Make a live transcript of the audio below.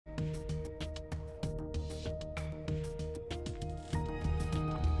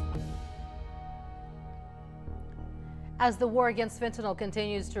As the war against fentanyl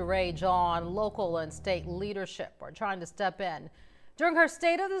continues to rage on, local and state leadership are trying to step in. During her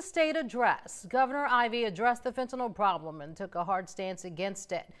State of the State address, Governor Ivey addressed the fentanyl problem and took a hard stance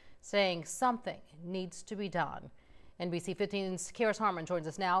against it, saying something needs to be done. NBC 15's Karis Harmon joins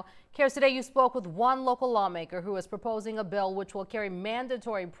us now. Karis, today you spoke with one local lawmaker who is proposing a bill which will carry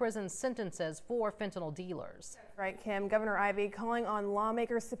mandatory prison sentences for fentanyl dealers. Right, Kim. Governor Ivey calling on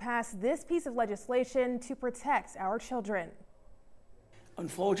lawmakers to pass this piece of legislation to protect our children.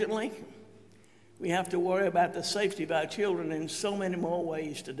 Unfortunately, we have to worry about the safety of our children in so many more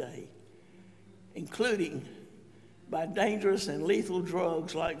ways today, including by dangerous and lethal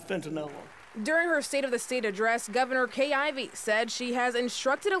drugs like fentanyl. During her State of the State address, Governor Kay Ivey said she has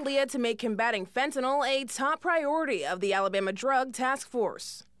instructed Aaliyah to make combating fentanyl a top priority of the Alabama Drug Task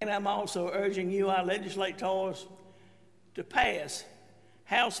Force. And I'm also urging you, our legislators, to pass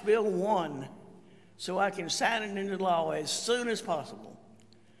House Bill 1 so I can sign it into law as soon as possible.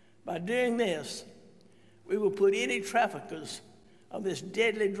 By doing this, we will put any traffickers of this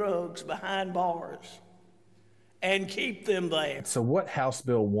deadly drugs behind bars and keep them there. So what House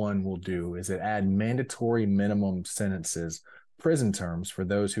Bill 1 will do is it add mandatory minimum sentences, prison terms for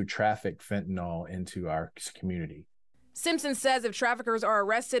those who traffic fentanyl into our community. Simpson says if traffickers are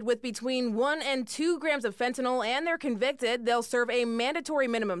arrested with between 1 and 2 grams of fentanyl and they're convicted, they'll serve a mandatory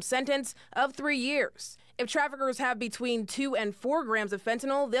minimum sentence of 3 years. If traffickers have between 2 and 4 grams of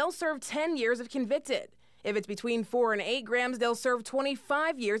fentanyl, they'll serve 10 years if convicted. If it's between 4 and 8 grams, they'll serve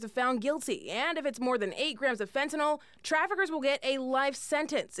 25 years if found guilty. And if it's more than 8 grams of fentanyl, traffickers will get a life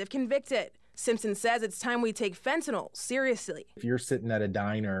sentence if convicted. Simpson says it's time we take fentanyl seriously. If you're sitting at a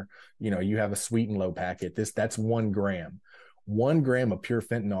diner, you have a sweet and low packet, that's 1 gram. 1 gram of pure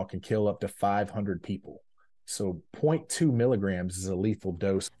fentanyl can kill up to 500 people. So 0.2 milligrams is a lethal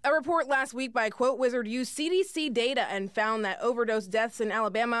dose. A report last week by Quote Wizard used CDC data and found that overdose deaths in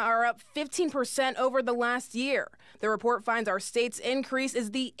Alabama are up 15% over the last year. The report finds our state's increase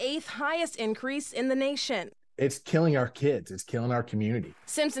is the 8th highest increase in the nation. It's killing our kids. It's killing our community.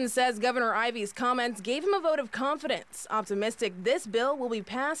 Simpson says Governor Ivey's comments gave him a vote of confidence, optimistic this bill will be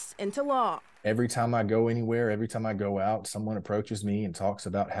passed into law. Every time I go anywhere, every time I go out, someone approaches me and talks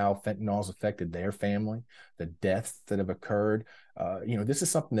about how fentanyl's affected their family, the deaths that have occurred. This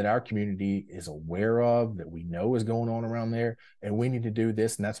is something that our community is aware of, that we know is going on around there, and we need to do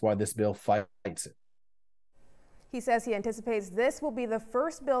this, and that's why this bill fights it. He says he anticipates this will be the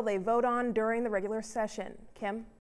first bill they vote on during the regular session. Kim?